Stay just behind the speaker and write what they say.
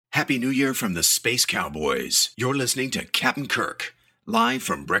Happy New Year from the Space Cowboys. You're listening to Captain Kirk, live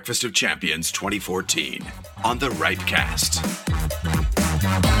from Breakfast of Champions 2014 on the Ripecast.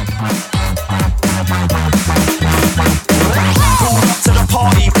 Pulled up to the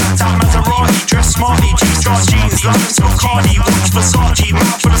party, blacked out Maserati, dressed smartly, G-Star jeans, London Silk Cardi, watch Versace,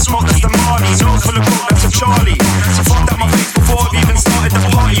 mouth full of smoke, that's the Marnie, nose full of coke, that's a Charlie. So fucked up my face before I've even started the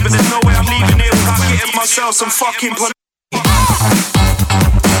party, but there's no way I'm leaving here without getting myself some fucking police.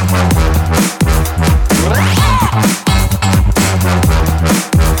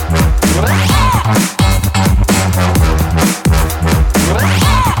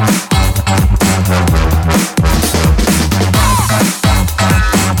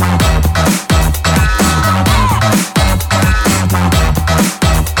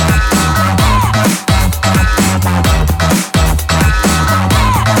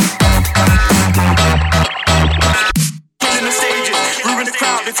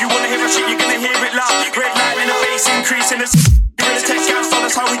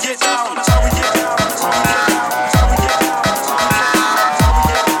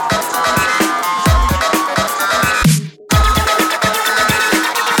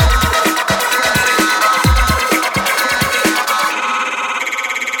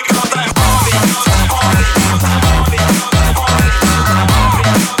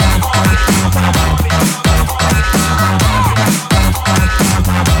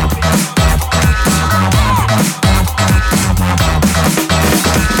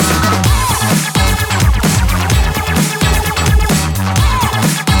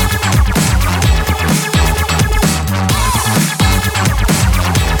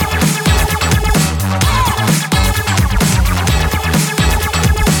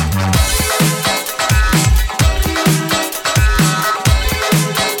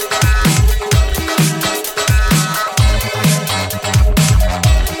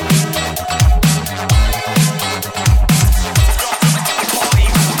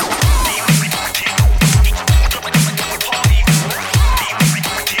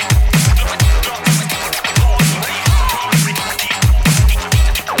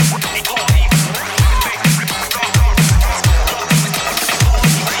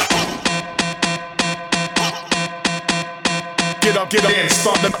 Get up and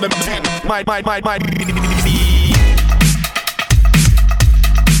start the my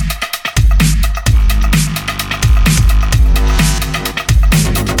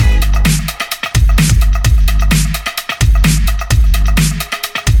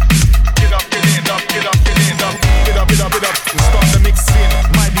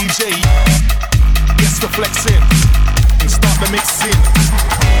flexing and start the mixing.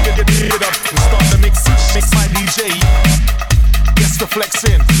 Get up and start the mixing. Mix my DJ. Yes, the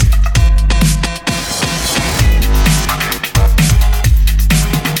flexing.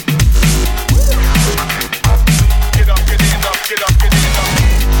 Get up, get in, up, get up, get in, up.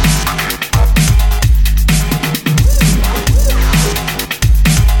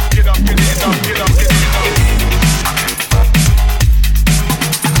 Get up, get in, up, get up, get in, up.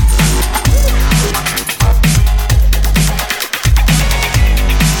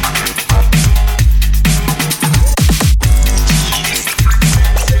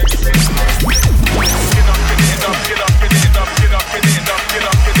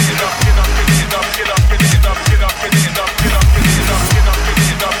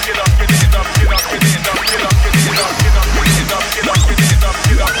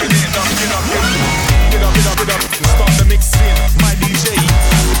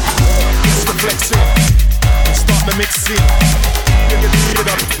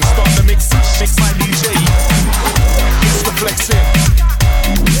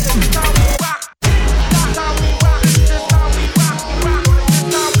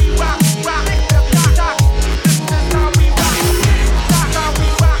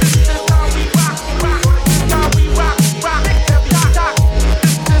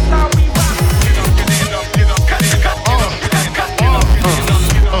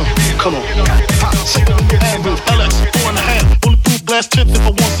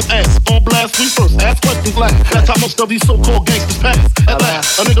 That's how most of these so-called gangsters pass. At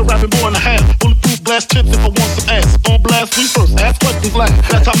last, a nigga rapping more than a half. Bulletproof blast chips if I want some ass. On blast, we first, ask questions last.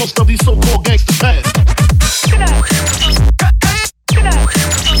 That's how most of these so-called gangsters pass.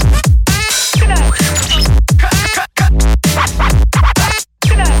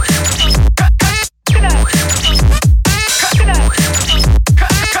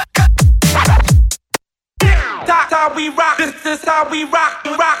 That's how we rock. This is how we rock.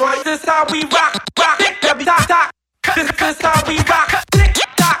 Rock. This is how we rock. Rock. This is how we rock.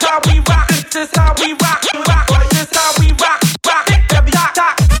 That's how we rock. This is how we rock. Rock. This is how we rock. Rock.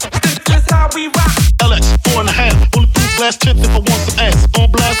 blast chips if I want some ass. On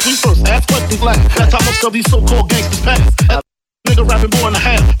blast, we first ask questions last. That's how most of these so-called gangsters pass. Nigga rapping more in a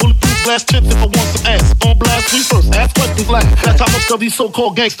half. Bulletproof blast chips if I want some ass. On blast, we first ask questions last. That's how most of these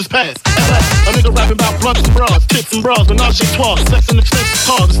so-called gangsters pass. A nigga rapping about blunts and bras, tits and bras, menage a trois, sex and expensive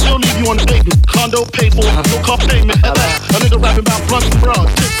cars, and still leave you on the pavement. Condo paid for, no car payment. A nigga rapping about blunts and bras,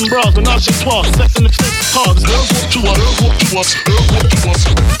 tits and bras, menage a trois, sex and expensive cars, and girls want you up, girls want you up, girls want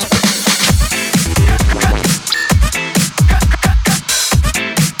you up.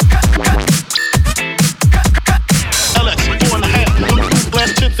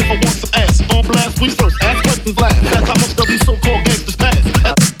 Blast chips if I want some ass. On blast, we first ask questions last. That's how most of these so-called gangsters pass.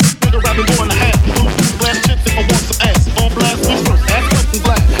 Nigga rapping more in a half. Blast chips if I want some ass. On blast, we first ask questions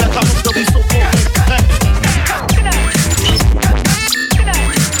last. That's how most of these so-called gangsters pass.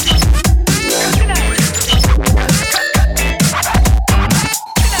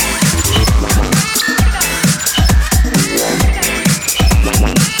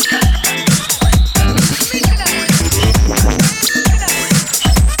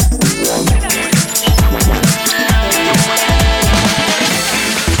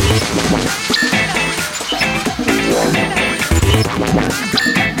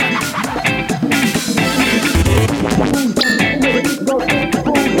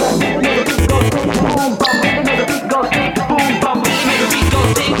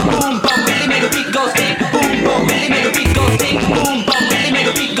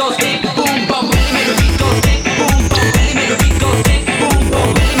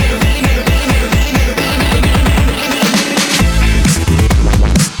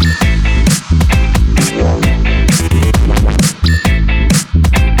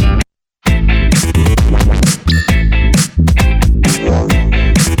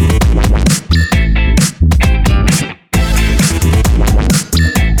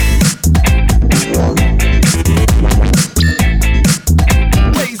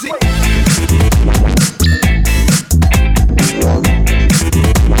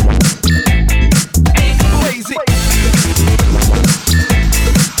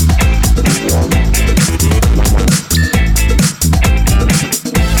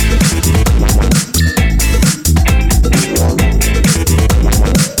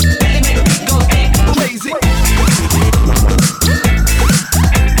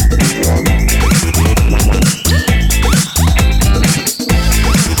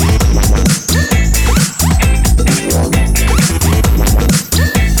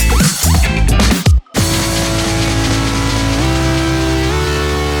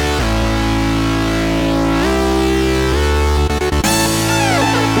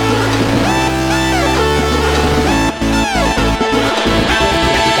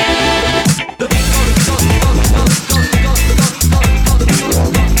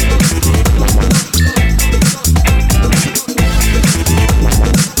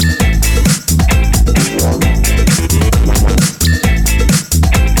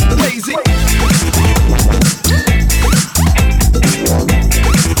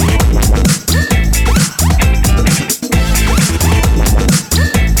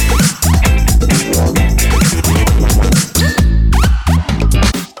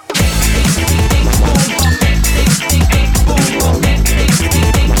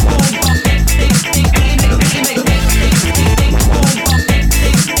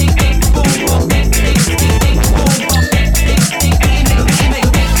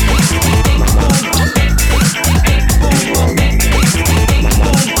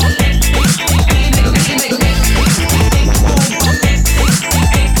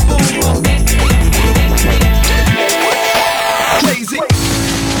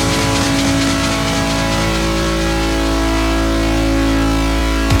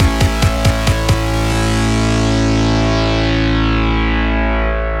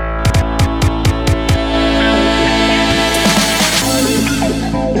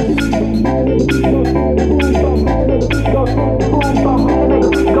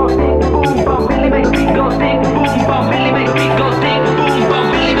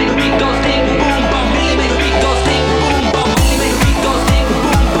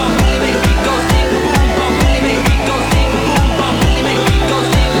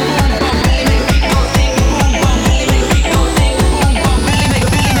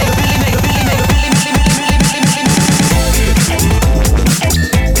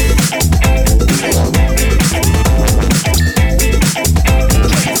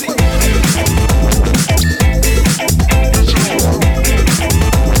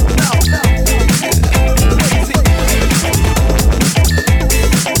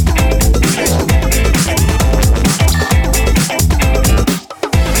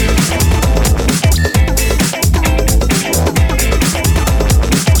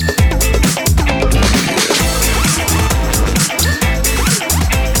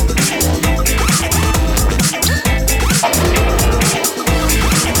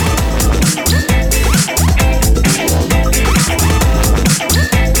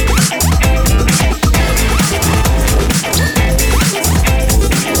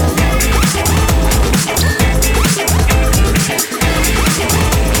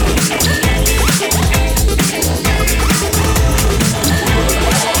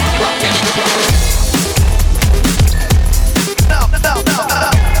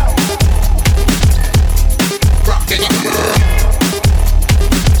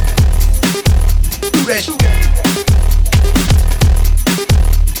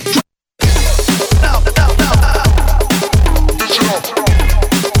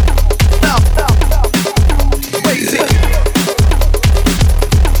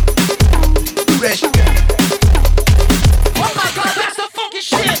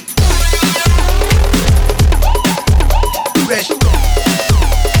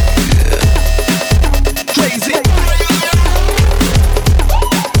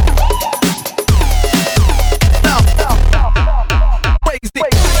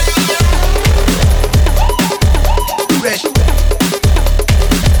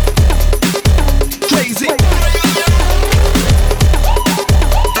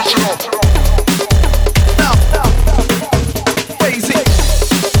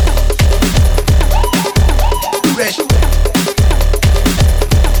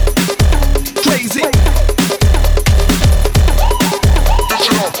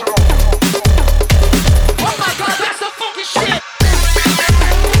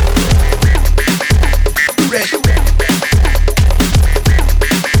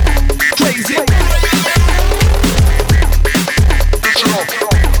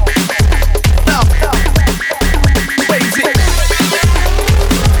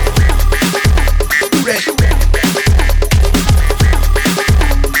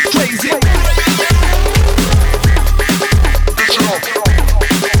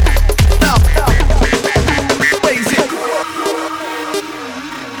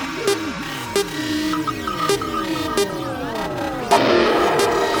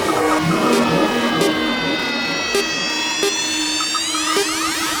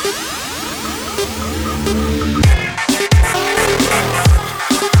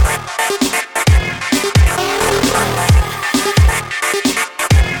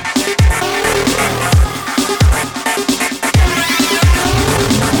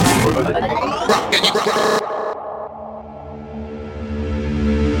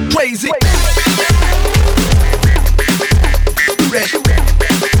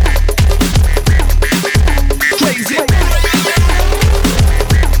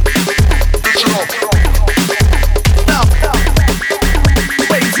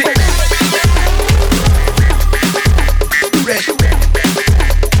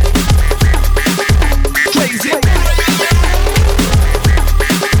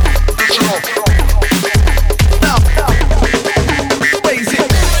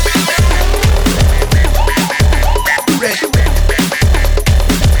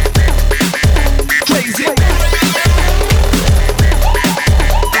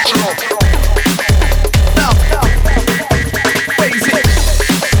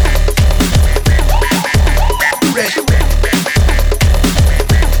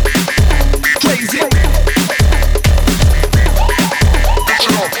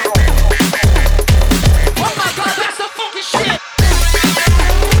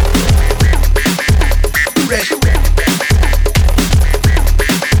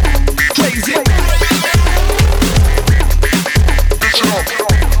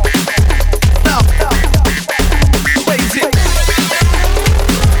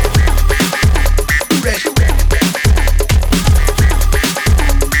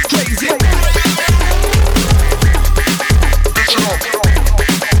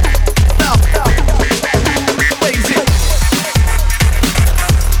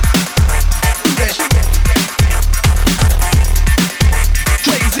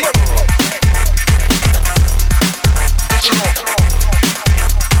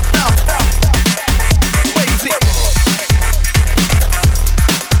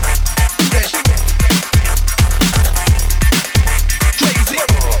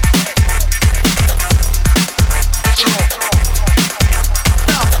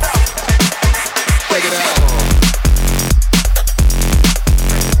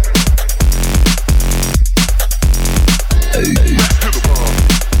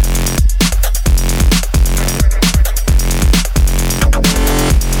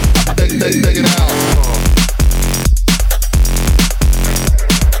 it out.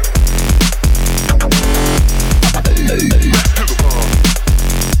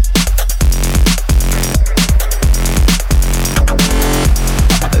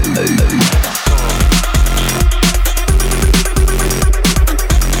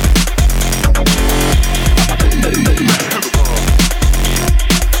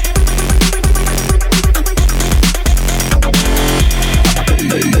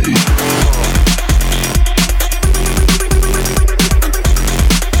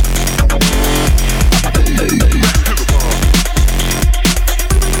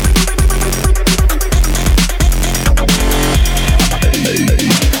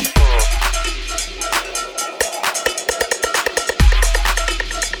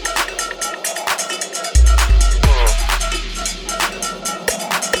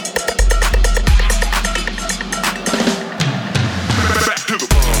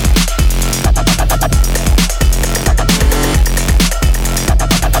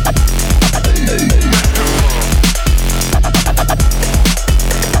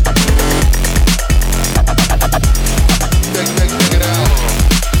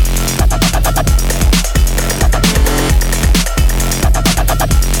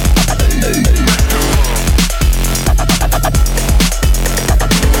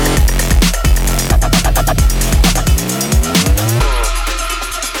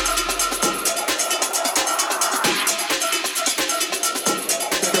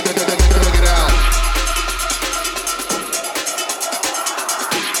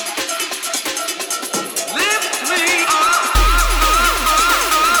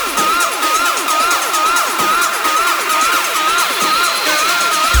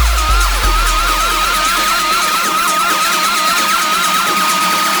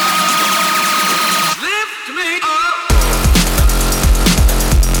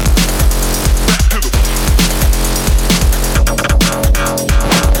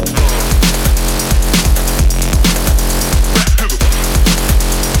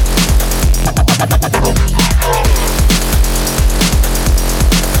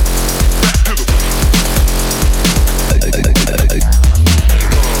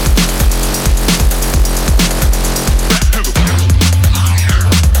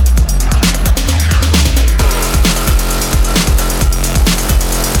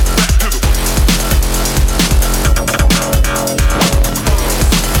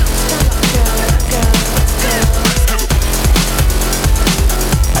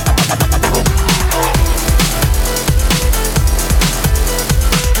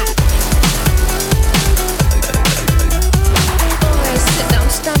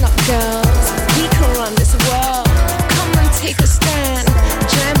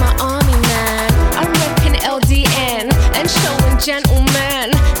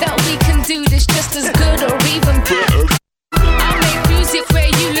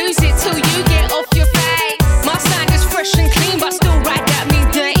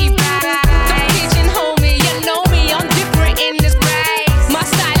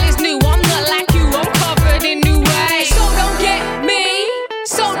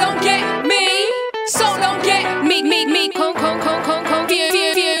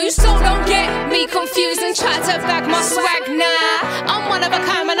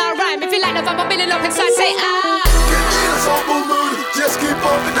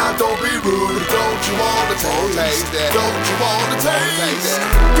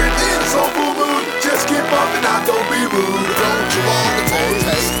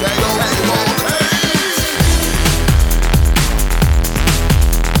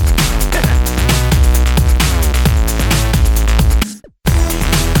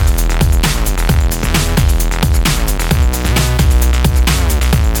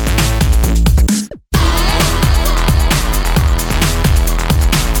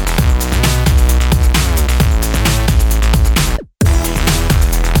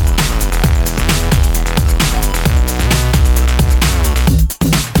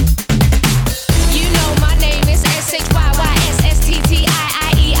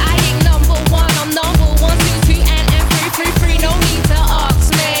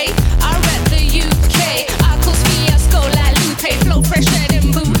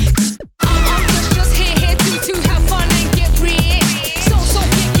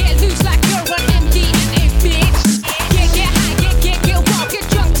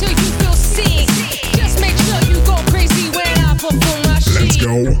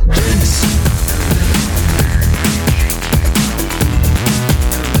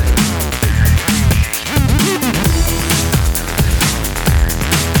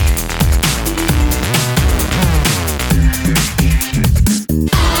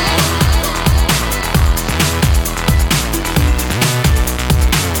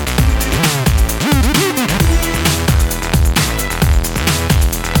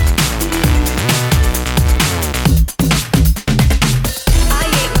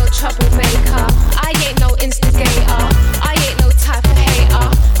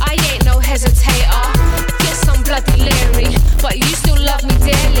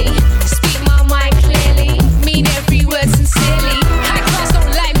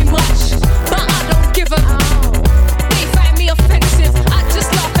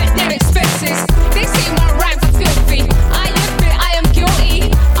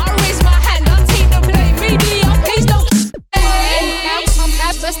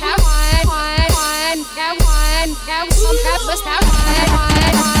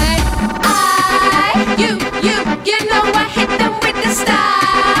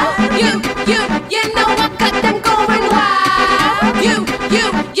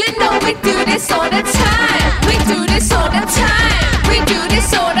 this all the time. We do this all the time. We do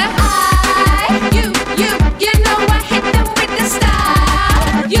this all the time. You know I hit them with the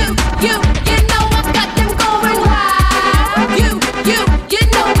style. You know I got them going wild. You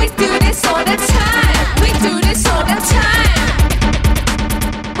know we do this all the time. We do this all the time.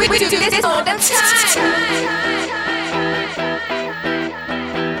 We do this all the time.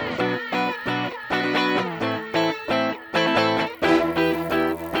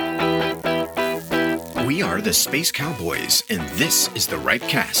 We are the Space Cowboys, and this is the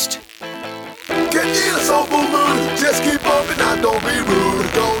Ripecast. Get in a soulful mood, just keep bumping, now don't be rude.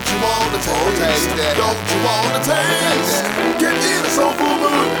 Don't you wanna taste that? Don't you wanna taste? Get in a soulful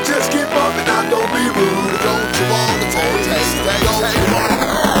mood, just keep bumping, now don't be rude. Don't you wanna taste that? Don't you wanna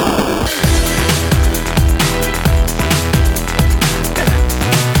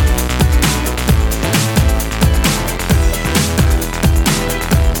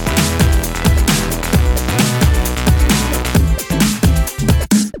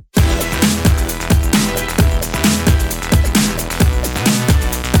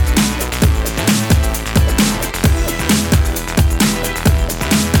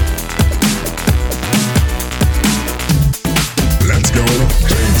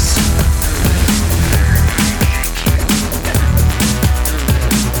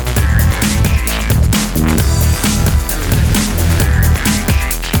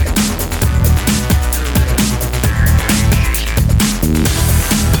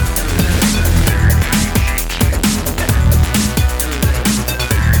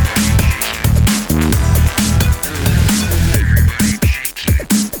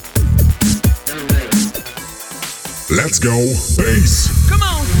Let's go bass. Come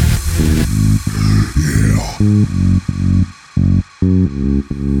on. Yeah.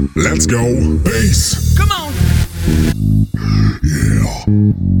 Let's go bass. Come on. Yeah.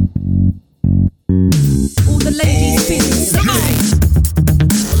 All the ladies feeling sexy.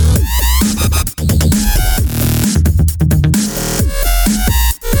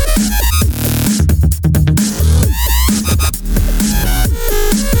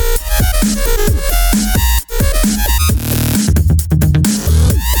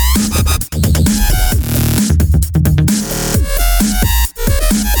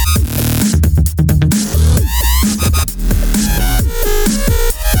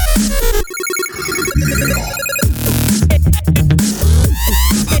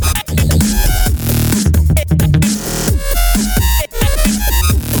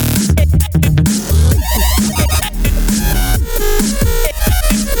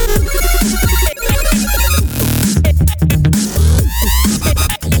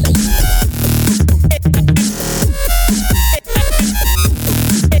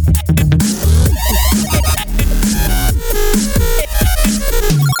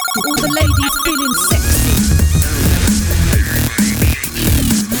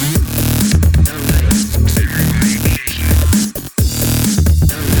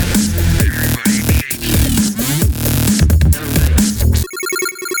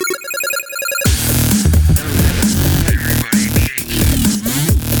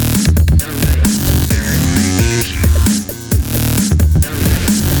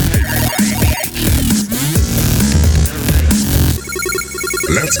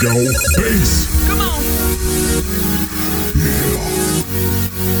 Let's go bass. Come on. Yeah.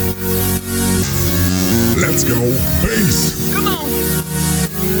 Let's go bass. Come on.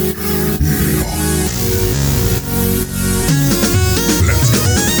 Yeah. Let's go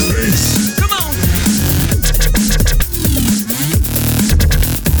bass. Come on.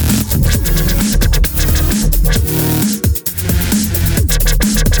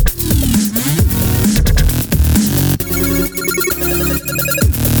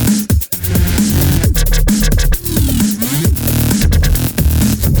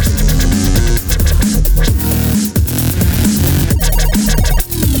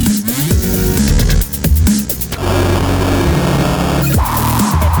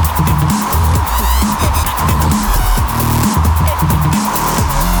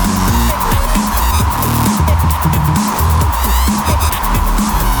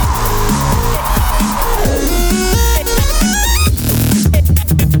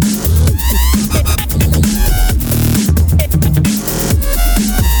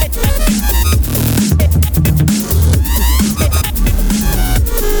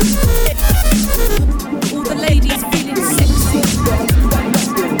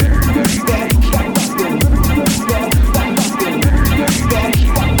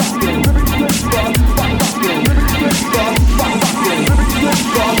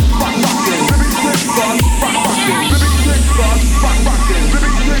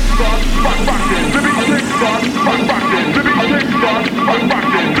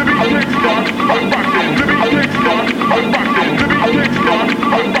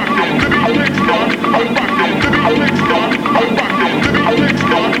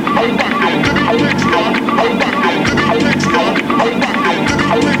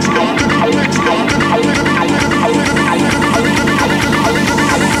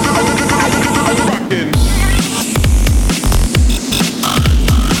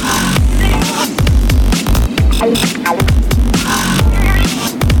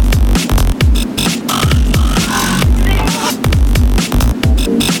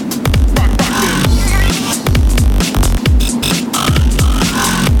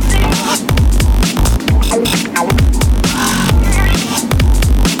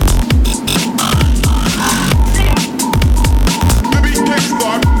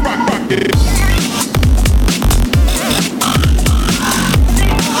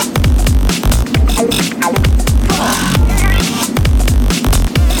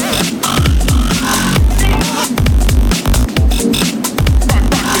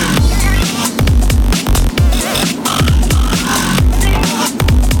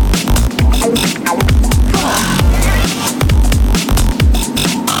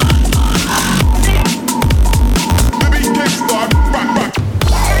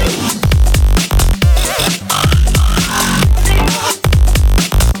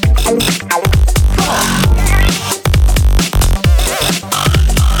 It's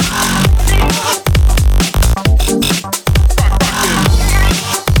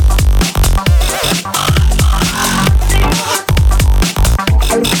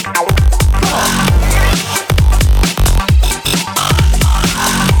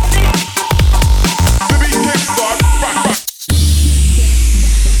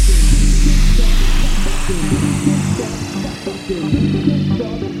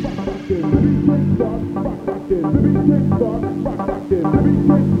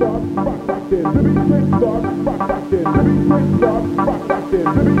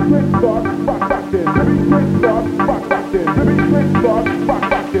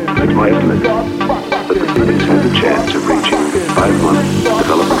my estimate that the Phoenix has a chance of reaching 5 months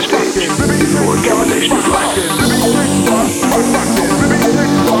development stage before termination of life.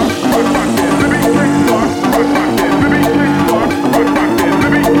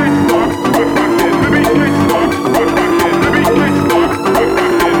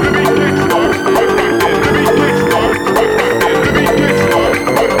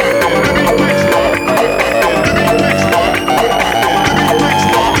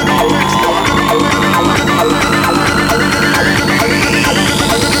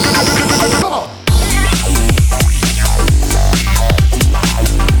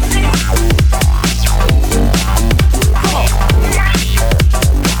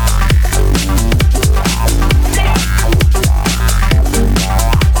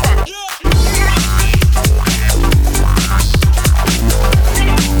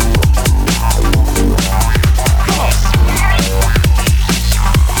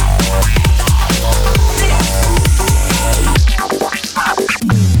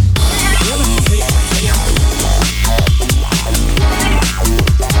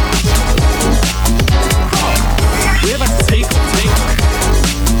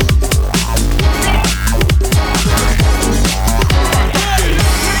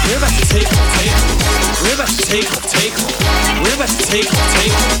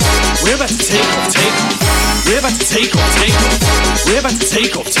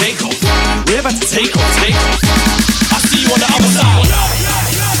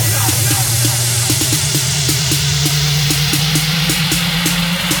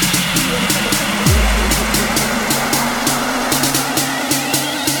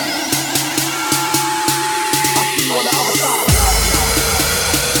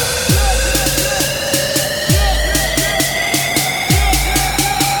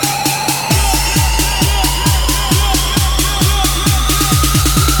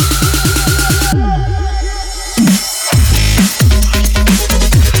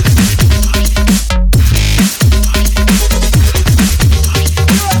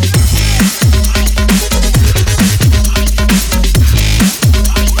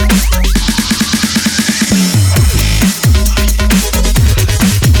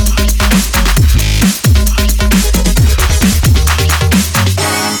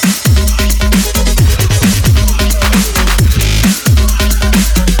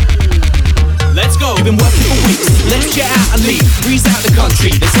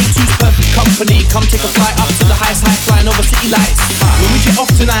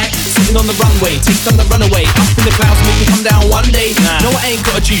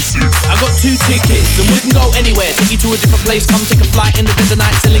 Come take a flight in the dead of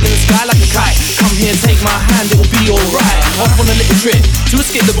night, sailing in the sky like a kite. Come here, take my hand, it will be alright. Off on a little trip to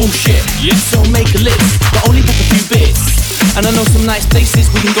escape the bullshit. Yeah. So make a list, but only pack a few bits. And I know some nice places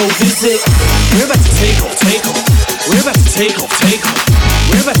we can go visit. We're about to take off, take off. We're about to take off, take off.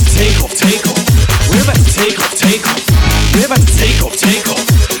 We're about to take off, take off. We're about to take off, take off. We're about to take off, take off.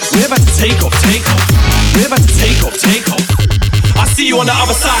 We're about to take off, take off. We're about to take off, take off. I'll see you on the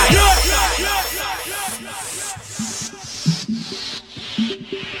other side.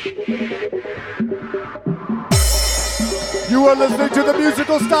 You are listening to the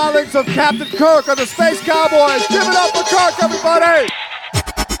musical stylings of Captain Kirk and the Space Cowboys. Give it up for Kirk, everybody!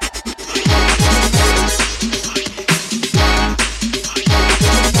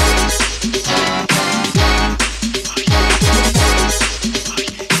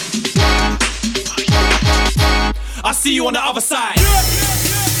 I'll see you on the other side.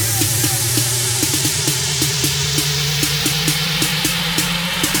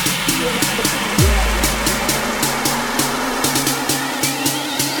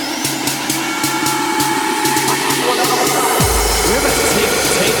 We're about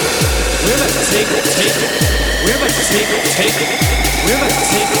to take it, take it. We're about to take it, take it. We're about to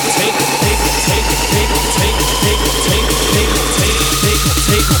take it, take it, take it, take it, take it, take it, take it, take it, take it, take it, take it,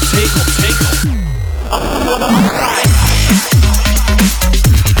 take it, take it, take it.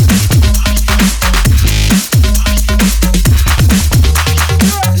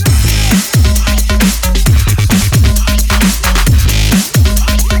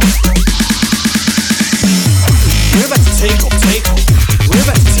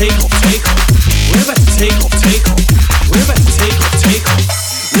 take off, take off. We're about to take off, take off. We're about to take off, take off.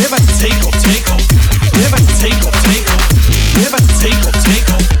 We're about to take off, take off. We're about to take off, take off. We're about to take off, take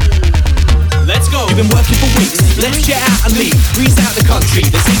off. Let's go. You've been working for weeks. Let's get out and leave. Breeze out the country.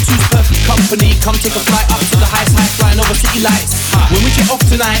 They say two's perfect company. Come take a flight up to the highest height, flying over city lights. When we get off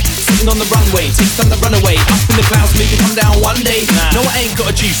tonight, sitting on the runway, take some to run away. Up in the clouds, maybe come down one day. No, I ain't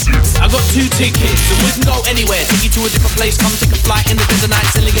got a juice. I got 2 tickets, and we can go anywhere. Take you to a different place. Come take a flight in the dead of night,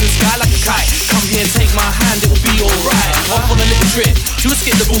 sailing in the sky like a kite. Come here and take my hand, it will be alright. Off on a little trip to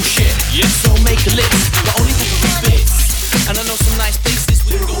escape the bullshit. So make a list, but only for 3 bits. And I know some nice places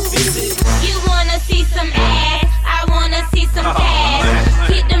we can go visit. You wanna see some ass? I wanna see some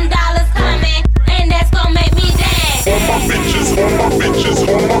cash. Keep them dollars coming, and that's gon' make me dance. All my bitches, all my bitches,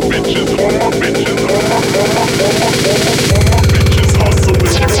 all my bitches, all my bitches, all my bitches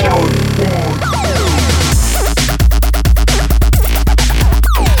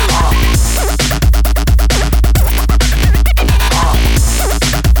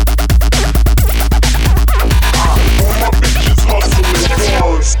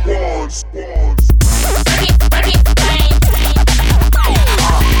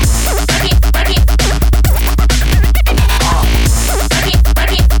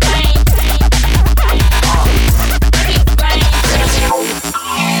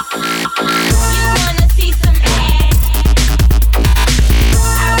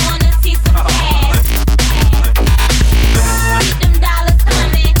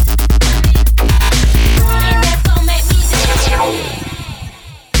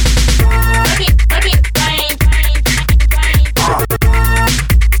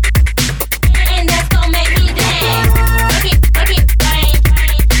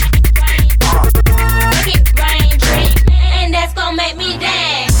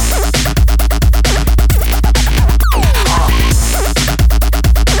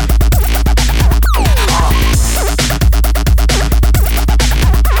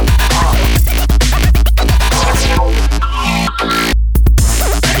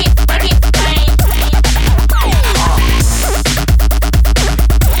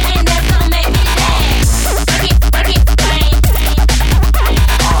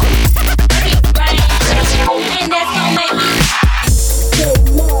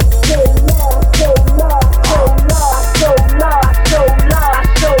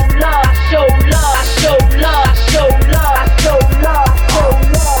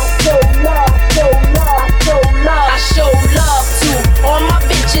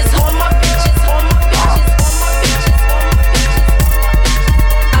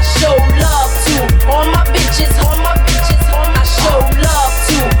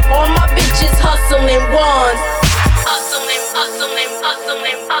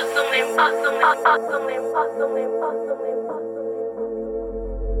hustling hard.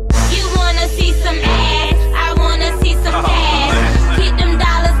 You wanna see some ass? I wanna see some cash. Keep them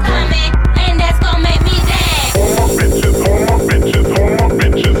dollars coming, and that's gon' make me dance. All my bitches, all my bitches, all my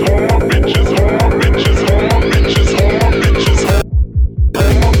bitches, all my bitches, all my bitches, all my bitches, all my bitches,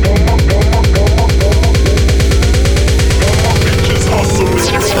 bitches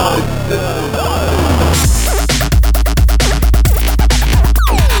hustling hard.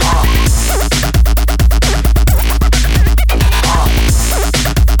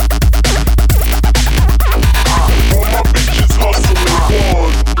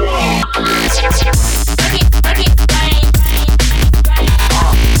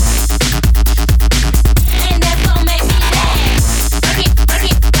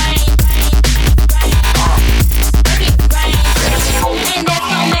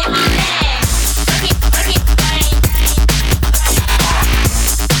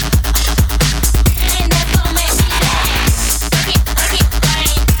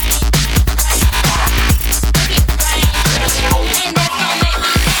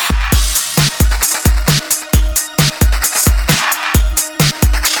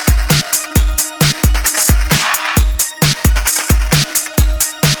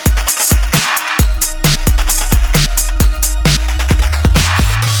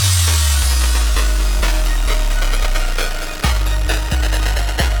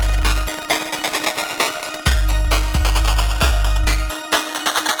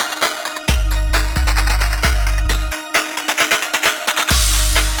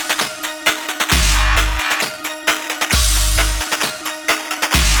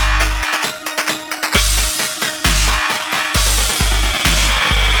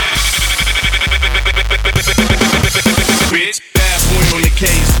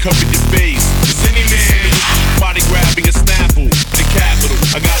 Covered your face. Is any man body grabbing a snapple? The capital.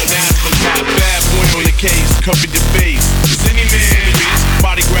 I got an asthma cap. Bad boy on the case. Covered your face. Is any man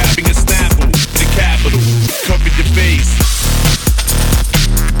body grabbing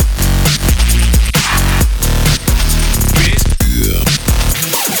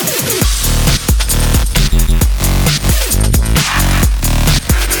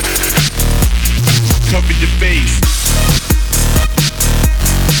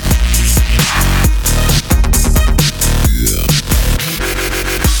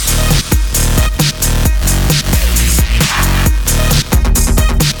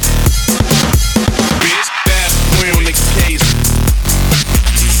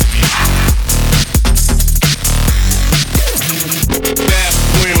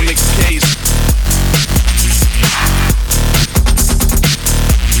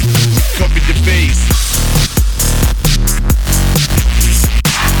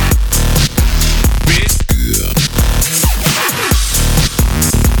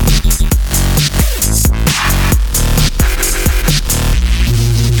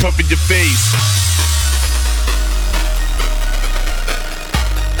cover your face.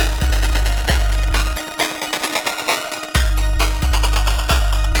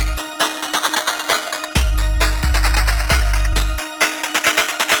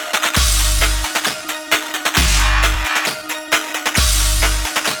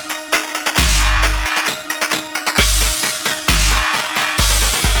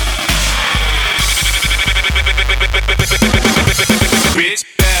 Bitch,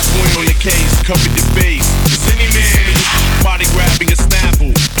 bad boy on your case, cover your face. It's any man, body grabbing a snapple,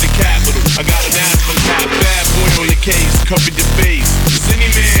 the capital. I got an asthma, bad boy on your case, cover your face. It's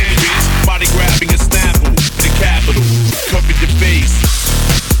any man, bitch, body grabbing a snapple, the capital. Cover your face.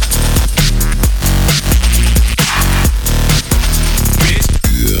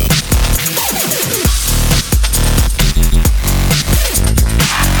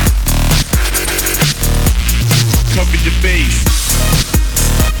 Cover your face.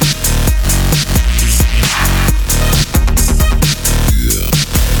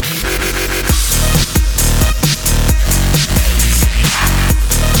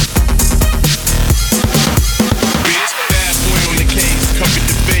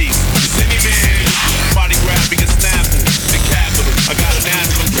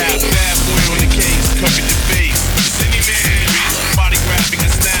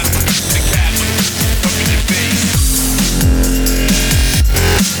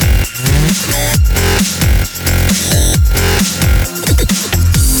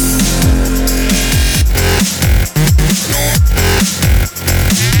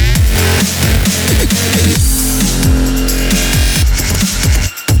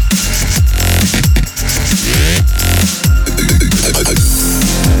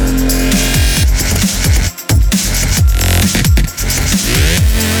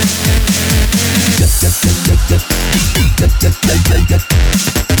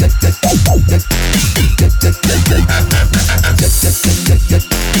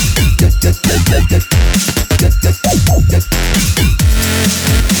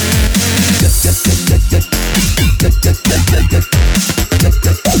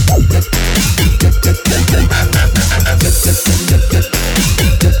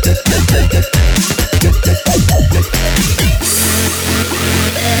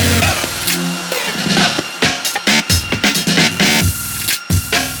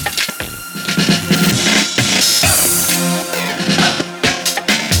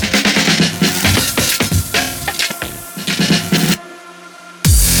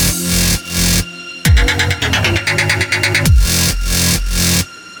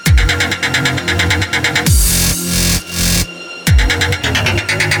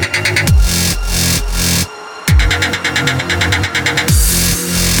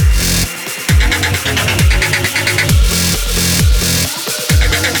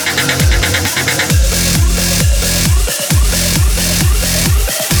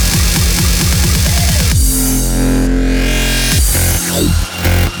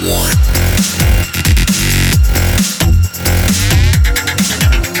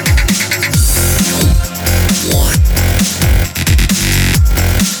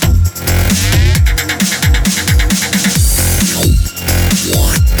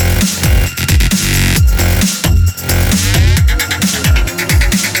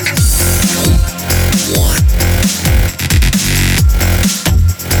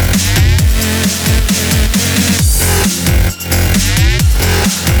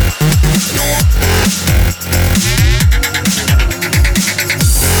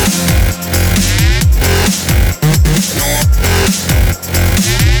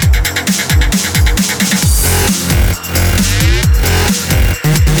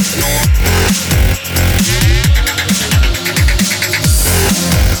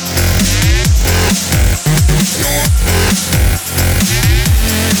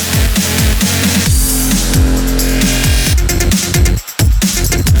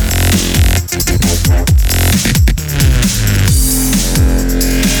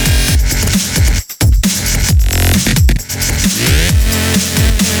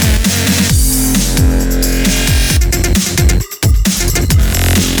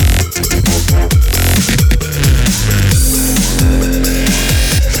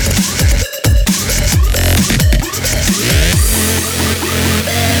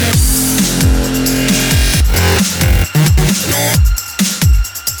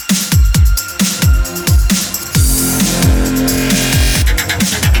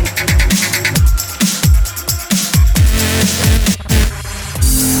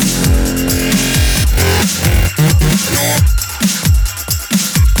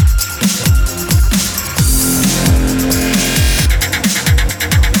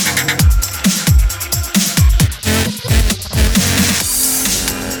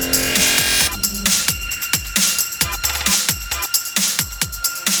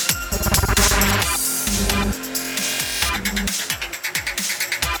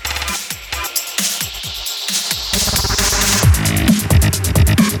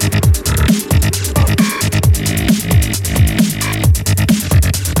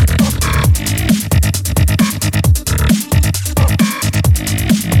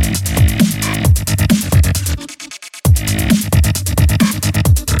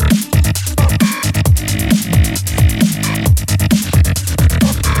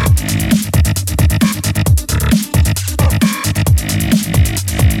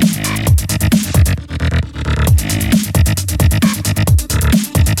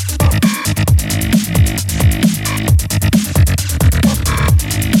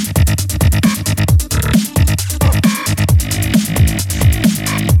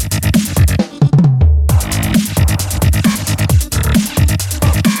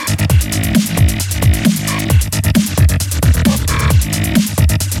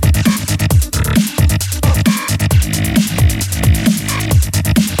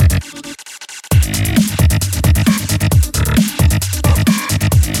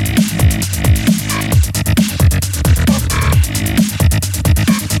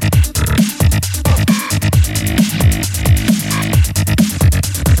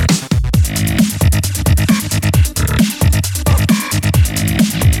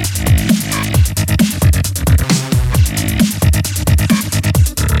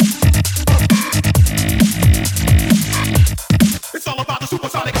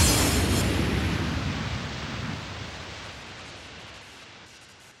 supersonic.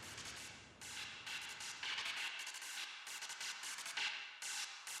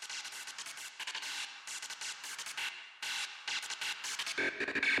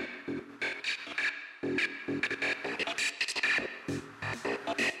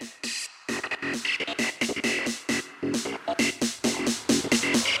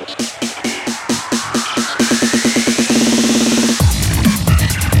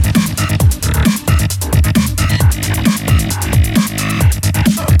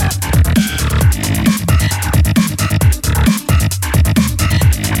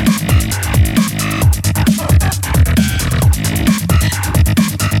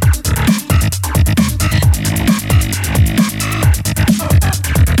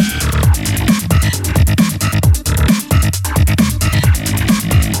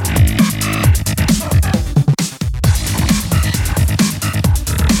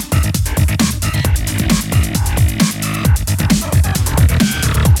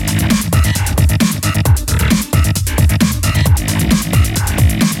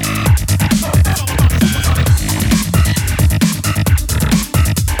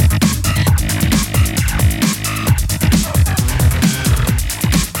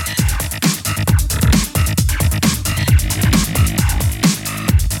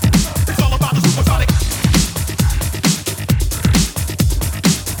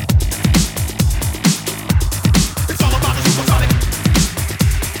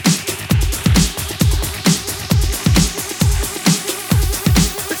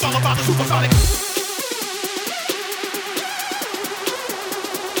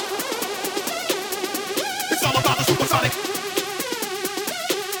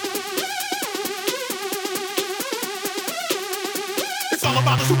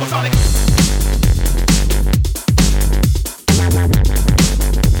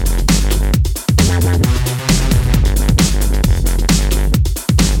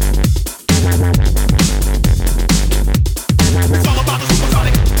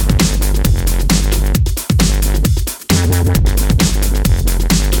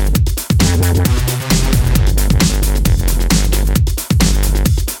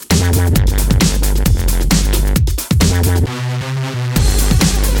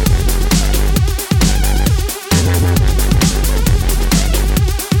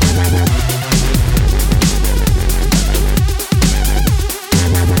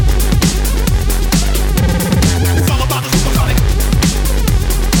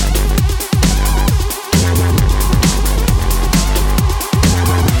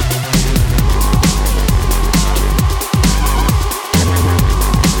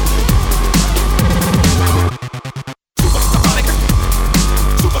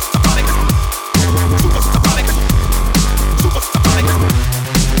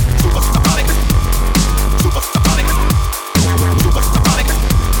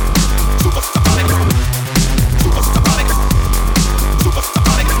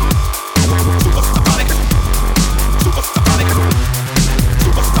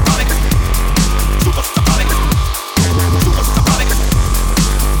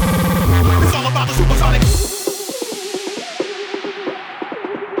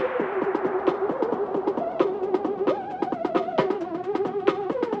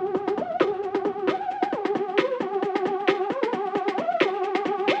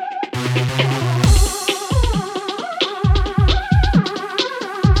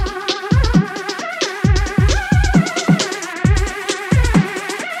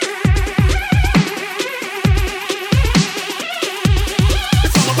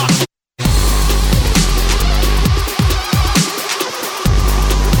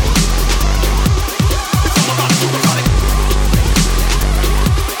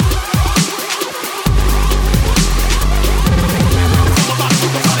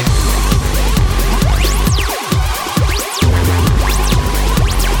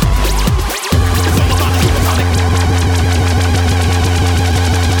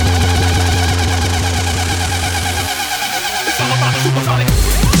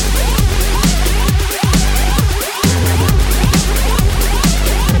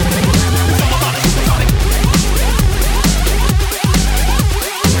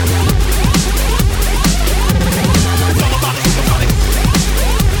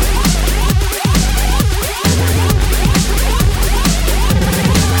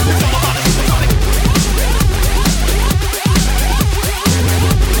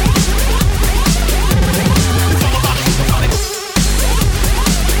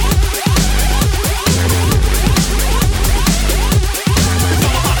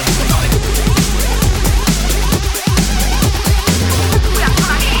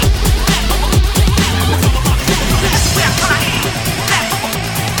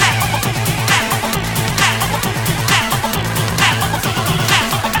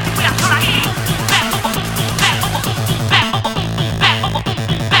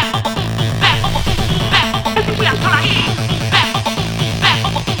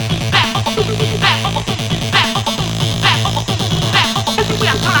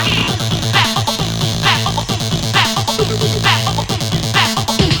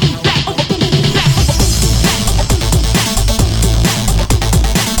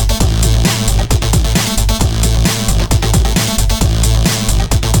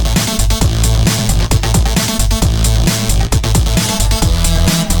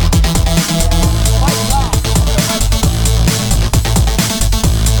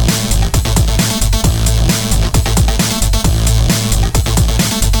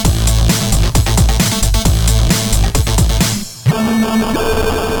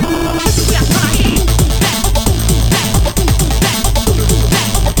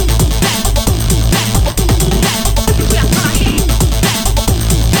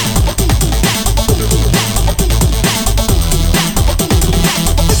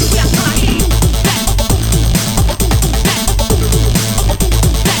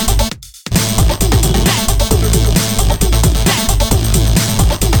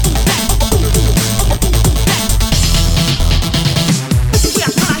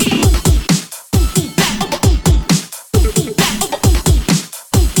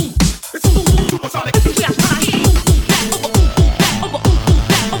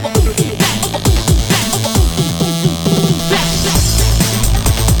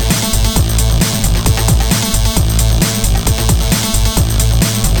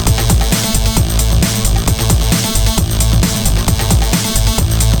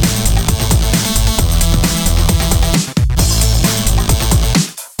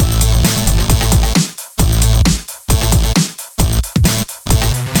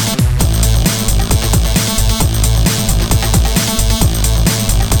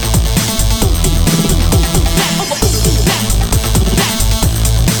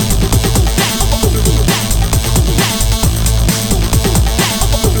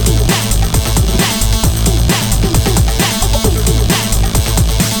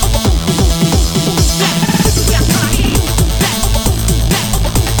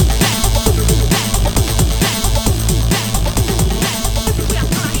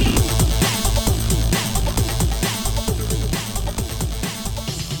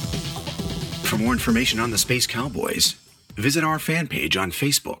 For more information on the Space Cowboys, visit our fan page on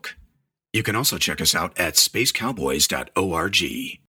Facebook. You can also check us out at spacecowboys.org.